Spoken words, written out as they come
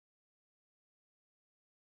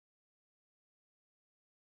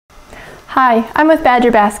Hi, I'm with Badger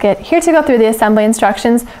Basket, here to go through the assembly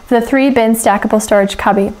instructions for the 3-bin stackable storage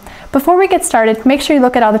cubby. Before we get started, make sure you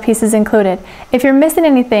look at all the pieces included. If you're missing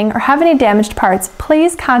anything or have any damaged parts,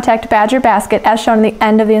 please contact Badger Basket as shown at the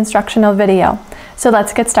end of the instructional video. So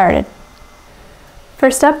let's get started. For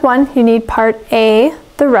step 1, you need part A,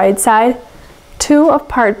 the right side, 2 of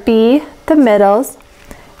part B, the middles,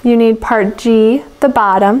 you need part G, the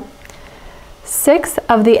bottom, 6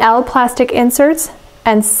 of the L plastic inserts,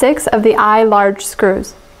 and 6 of the I large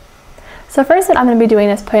screws. So first what I'm going to be doing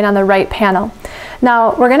is putting on the right panel.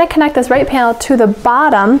 Now we're going to connect this right panel to the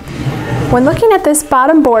bottom. When looking at this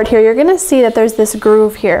bottom board here, you're going to see that there's this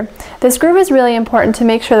groove here. This groove is really important to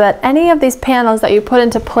make sure that any of these panels that you put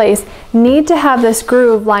into place need to have this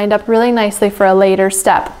groove lined up really nicely for a later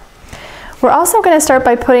step. We're also going to start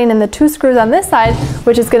by putting in the 2 screws on this side,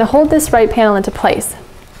 which is going to hold this right panel into place.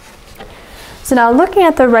 So now looking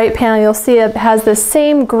at the right panel, you'll see it has the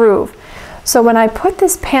same groove. So when I put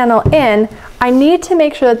this panel in, I need to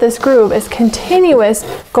make sure that this groove is continuous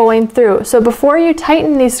going through. So before you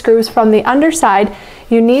tighten these screws from the underside,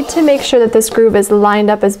 you need to make sure that this groove is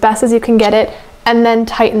lined up as best as you can get it, and then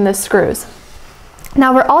tighten the screws.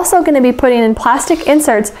 Now we're also going to be putting in plastic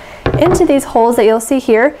inserts into these holes that you'll see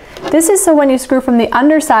here. This is so when you screw from the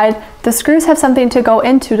underside, the screws have something to go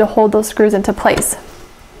into to hold those screws into place.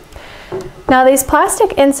 Now these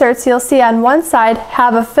plastic inserts you'll see on one side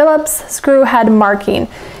have a Phillips screw head marking.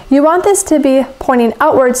 You want this to be pointing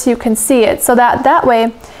outwards so you can see it, so that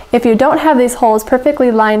way if you don't have these holes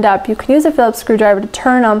perfectly lined up, you can use a Phillips screwdriver to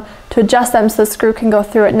turn them to adjust them so the screw can go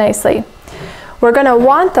through it nicely. We're going to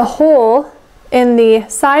want the hole in the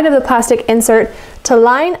side of the plastic insert to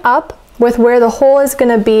line up with where the hole is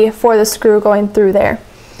going to be for the screw going through there.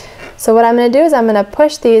 So what I'm going to do is I'm going to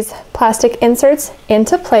push these plastic inserts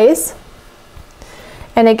into place.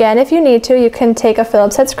 And again, if you need to, you can take a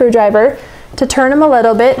Phillips head screwdriver to turn them a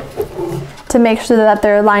little bit to make sure that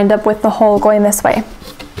they're lined up with the hole going this way.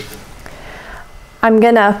 I'm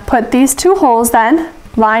going to put these 2 holes then,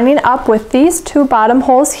 lining up with these 2 bottom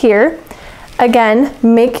holes here. Again,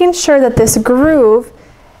 making sure that this groove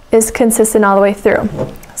is consistent all the way through.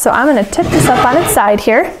 So I'm going to tip this up on its side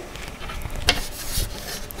here.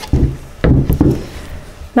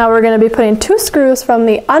 Now we're going to be putting 2 screws from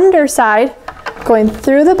the underside going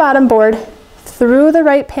through the bottom board, through the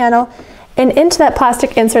right panel, and into that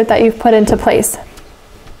plastic insert that you've put into place.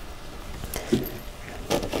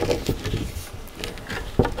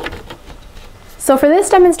 So for this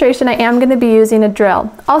demonstration, I am going to be using a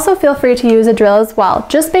drill. Also feel free to use a drill as well.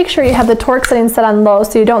 Just make sure you have the torque setting set on low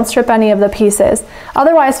so you don't strip any of the pieces.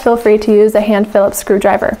 Otherwise, feel free to use a hand Phillips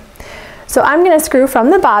screwdriver. So I'm going to screw from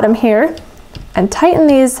the bottom here and tighten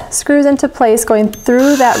these screws into place going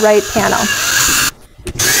through that right panel.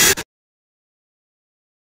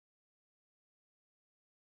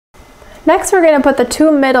 Next, we're going to put the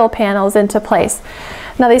 2 middle panels into place.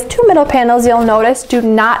 Now these 2 middle panels, you'll notice, do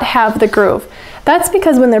not have the groove. That's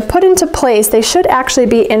because when they're put into place, they should actually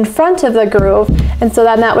be in front of the groove, and so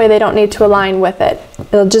that way they don't need to align with it.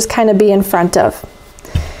 It'll just kind of be in front of.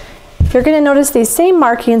 You're going to notice these same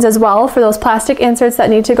markings as well for those plastic inserts that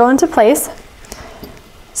need to go into place.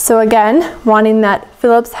 So again, wanting that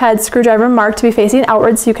Phillips head screwdriver mark to be facing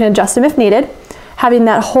outwards so you can adjust them if needed. Having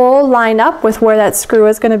that hole line up with where that screw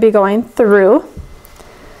is going to be going through.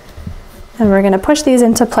 And we're going to push these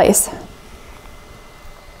into place.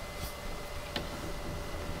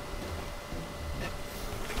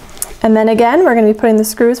 And then again, we're going to be putting the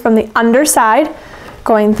screws from the underside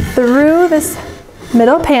going through this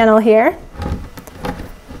middle panel here.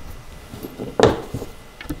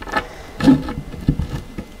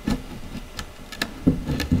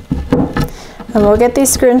 And we'll get these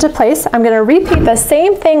screwed into place. I'm going to repeat the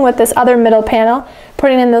same thing with this other middle panel,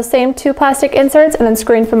 putting in those same 2 plastic inserts and then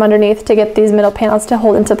screwing from underneath to get these middle panels to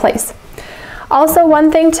hold into place. Also, one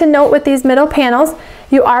thing to note with these middle panels,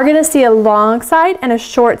 you are going to see a long side and a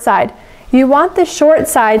short side. You want the short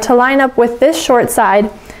side to line up with this short side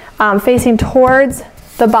facing towards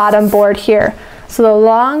the bottom board here. So the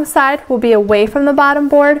long side will be away from the bottom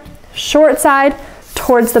board, short side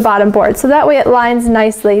towards the bottom board. So that way it lines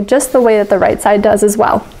nicely, just the way that the right side does as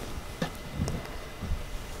well.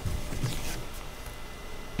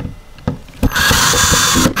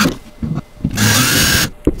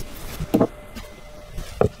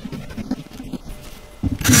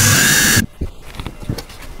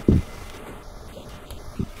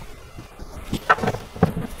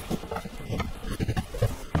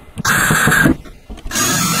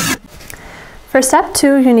 For step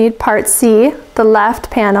 2, you need part C, the left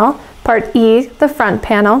panel, part E, the front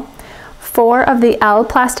panel, 4 of the L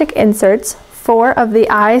plastic inserts, 4 of the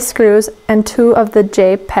I screws, and 2 of the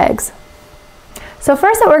J pegs. So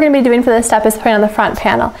first what we're going to be doing for this step is putting on the front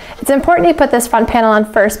panel. It's important you put this front panel on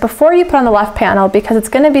first before you put on the left panel because it's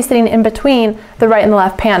going to be sitting in between the right and the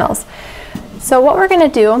left panels. So what we're going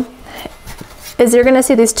to do is you're going to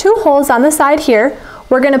see these 2 holes on the side here.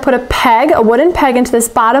 We're going to put a peg, a wooden peg, into this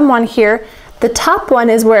bottom one here. The top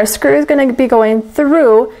one is where a screw is going to be going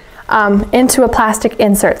through into a plastic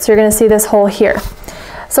insert. So you're going to see this hole here.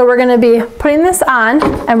 So we're going to be putting this on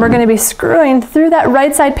and we're going to be screwing through that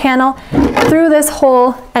right side panel, through this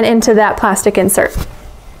hole and into that plastic insert.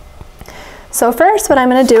 So first what I'm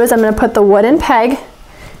going to do is I'm going to put the wooden peg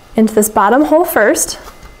into this bottom hole first,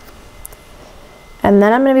 and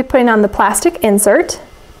then I'm going to be putting on the plastic insert.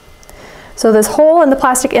 So this hole in the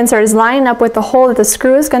plastic insert is lining up with the hole that the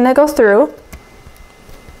screw is going to go through.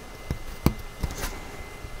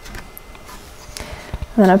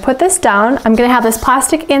 And then I put this down. I'm going to have this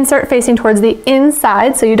plastic insert facing towards the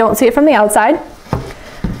inside so you don't see it from the outside.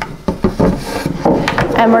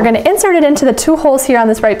 And we're going to insert it into the 2 holes here on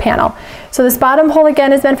this right panel. So this bottom hole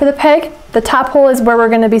again is meant for the peg. The top hole is where we're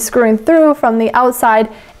going to be screwing through from the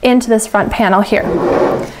outside into this front panel here.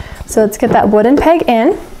 So let's get that wooden peg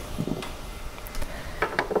in.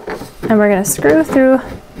 And we're going to screw through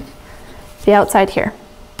the outside here.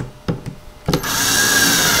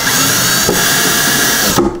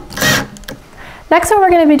 Next, what we're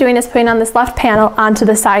going to be doing is putting on this left panel onto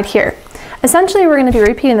the side here. Essentially, we're going to be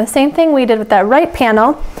repeating the same thing we did with that right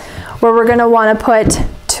panel, where we're going to want to put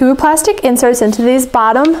 2 plastic inserts into these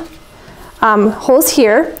bottom holes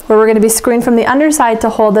here, where we're going to be screwing from the underside to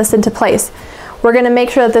hold this into place. We're going to make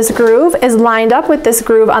sure that this groove is lined up with this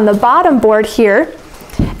groove on the bottom board here.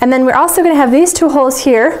 And then we're also going to have these 2 holes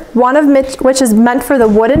here, one of which is meant for the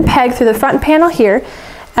wooden peg through the front panel here,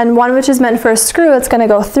 and one which is meant for a screw that's going to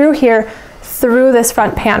go through here, through this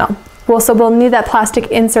front panel. So we'll need that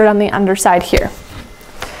plastic insert on the underside here.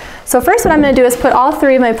 So first what I'm going to do is put all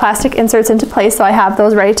 3 of my plastic inserts into place so I have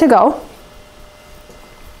those ready to go.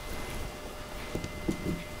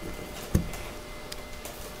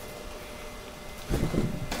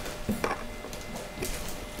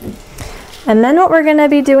 And then what we're going to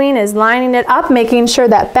be doing is lining it up, making sure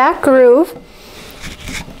that back groove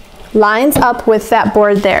lines up with that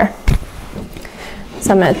board there.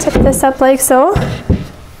 So I'm going to tip this up like so.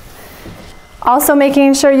 Also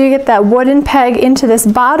making sure you get that wooden peg into this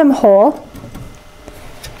bottom hole.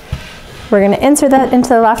 We're going to insert that into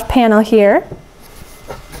the left panel here.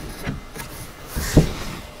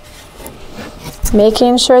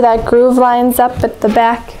 Making sure that groove lines up at the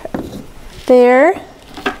back there.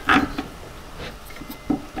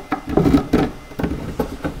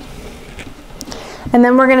 And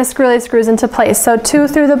then we're going to screw these screws into place. So 2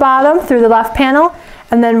 through the bottom, through the left panel,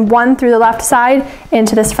 and then 1 through the left side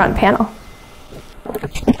into this front panel.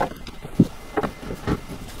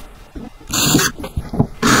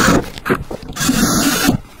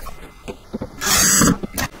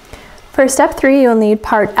 For step 3, you'll need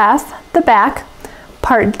part F, the back,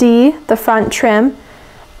 part D, the front trim,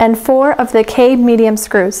 and 4 of the K medium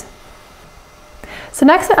screws. So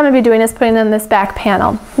next what I'm going to be doing is putting in this back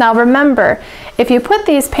panel. Now remember, if you put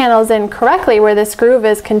these panels in correctly where this groove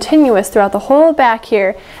is continuous throughout the whole back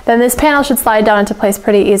here, then this panel should slide down into place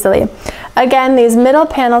pretty easily. Again, these middle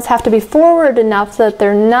panels have to be forward enough so that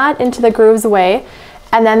they're not into the groove's way,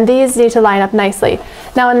 and then these need to line up nicely.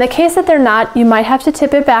 Now in the case that they're not, you might have to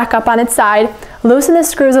tip it back up on its side, loosen the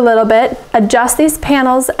screws a little bit, adjust these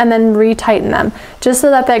panels, and then retighten them, just so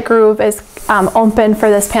that that groove is open for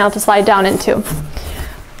this panel to slide down into.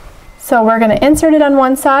 So we're going to insert it on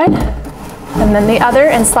one side and then the other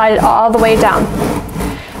and slide it all the way down.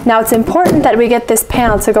 Now it's important that we get this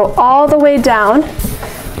panel to go all the way down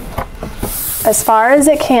as far as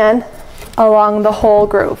it can along the whole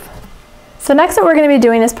groove. So next what we're going to be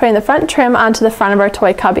doing is putting the front trim onto the front of our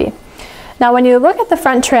toy cubby. Now when you look at the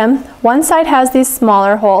front trim, one side has these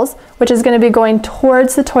smaller holes, which is going to be going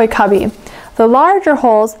towards the toy cubby. The larger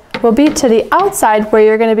holes will be to the outside where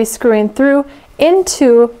you're going to be screwing through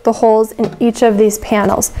into the holes in each of these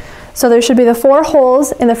panels. So there should be the 4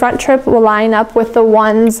 holes in the front trim will line up with the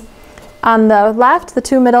ones on the left, the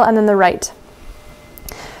 2 middle, and then the right.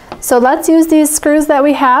 So let's use these screws that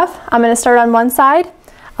we have. I'm going to start on one side,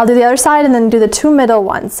 I'll do the other side, and then do the 2 middle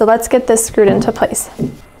ones. So let's get this screwed into place.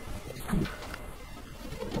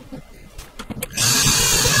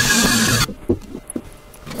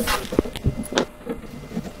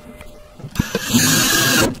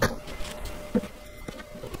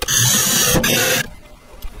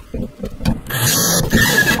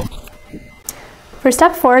 For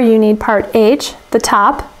step 4, you need part H, the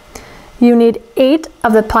top. you need 8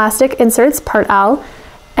 of the plastic inserts, part L,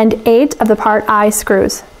 and 8 of the part I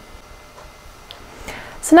screws.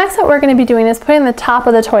 So next what we're going to be doing is putting the top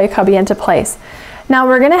of the toy cubby into place. Now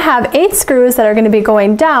we're going to have 8 screws that are going to be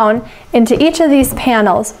going down into each of these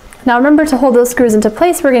panels. Now remember, to hold those screws into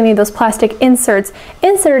place, we're going to need those plastic inserts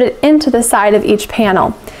inserted into the side of each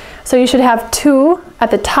panel. So you should have 2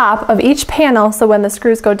 at the top of each panel, so when the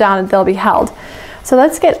screws go down, they'll be held. So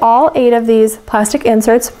let's get all 8 of these plastic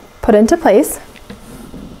inserts put into place.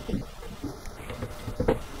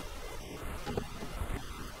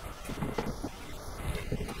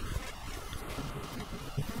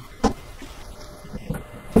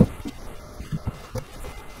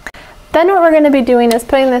 Then what we're going to be doing is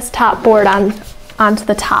putting this top board onto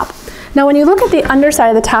the top. Now when you look at the underside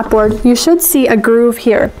of the top board, you should see a groove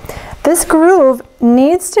here. This groove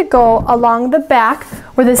needs to go along the back,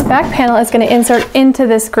 where this back panel is going to insert into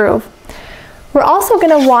this groove. We're also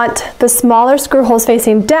going to want the smaller screw holes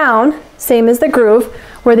facing down, same as the groove,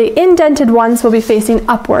 where the indented ones will be facing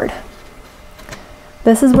upward.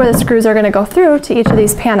 This is where the screws are going to go through to each of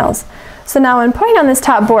these panels. So now when putting on this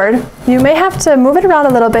top board, you may have to move it around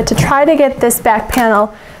a little bit to try to get this back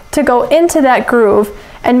panel to go into that groove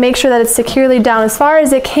and make sure that it's securely down as far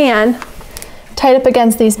as it can, tight up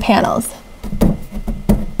against these panels.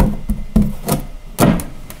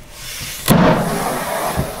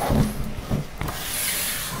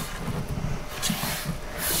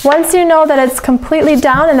 Once you know that it's completely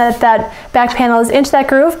down and that back panel is into that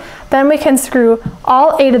groove, then we can screw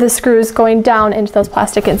all 8 of the screws going down into those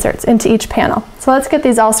plastic inserts, into each panel. So let's get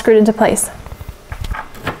these all screwed into place.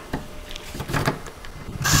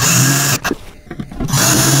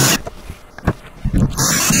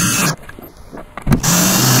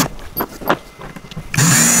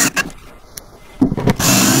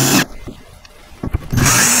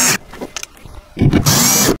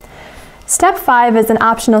 Step 5 is an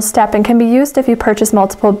optional step and can be used if you purchase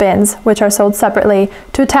multiple bins, which are sold separately,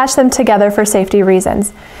 to attach them together for safety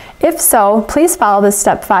reasons. If so, please follow this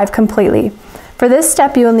step 5 completely. For this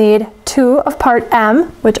step, you'll need 2 of part M,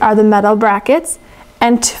 which are the metal brackets,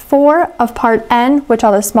 and 4 of part N, which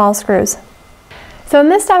are the small screws. So in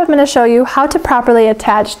this step, I'm going to show you how to properly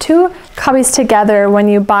attach 2 cubbies together when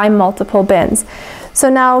you buy multiple bins. So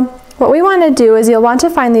now, what we want to do is you'll want to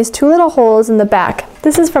find these 2 little holes in the back.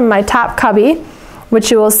 This is from my top cubby, which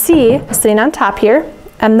you will see sitting on top here,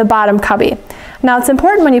 and the bottom cubby. Now it's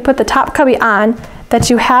important when you put the top cubby on that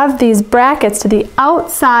you have these brackets to the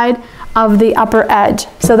outside of the upper edge,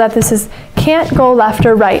 so that this can't go left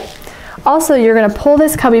or right. Also, you're going to pull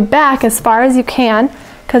this cubby back as far as you can,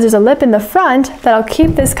 because there's a lip in the front that'll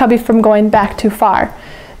keep this cubby from going back too far.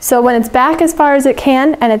 So when it's back as far as it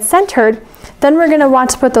can and it's centered, then we're going to want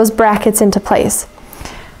to put those brackets into place.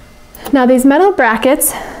 Now these metal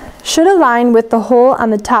brackets should align with the hole on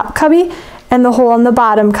the top cubby and the hole on the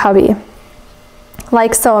bottom cubby,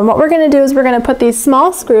 like so. And what we're going to do is we're going to put these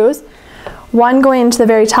small screws, one going into the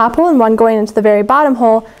very top hole and one going into the very bottom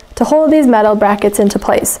hole, to hold these metal brackets into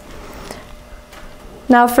place.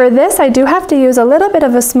 Now for this, I do have to use a little bit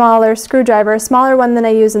of a smaller screwdriver, a smaller one than I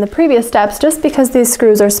used in the previous steps, just because these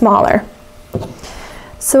screws are smaller.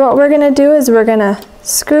 So what we're going to do is we're going to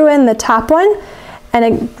screw in the top one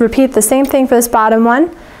and repeat the same thing for this bottom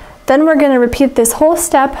one. Then we're going to repeat this whole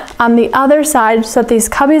step on the other side so that these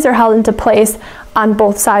cubbies are held into place on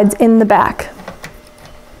both sides in the back.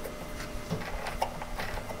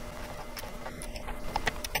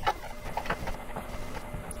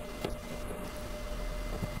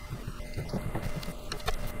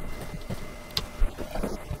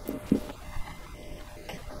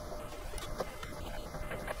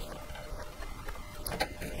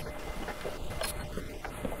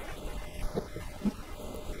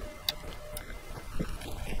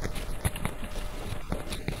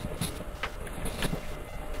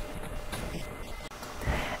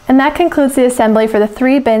 And that concludes the assembly for the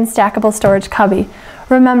 3-bin stackable storage cubby.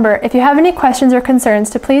 Remember, if you have any questions or concerns,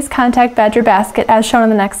 to please contact Badger Basket as shown in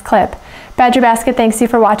the next clip. Badger Basket thanks you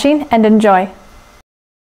for watching, and enjoy.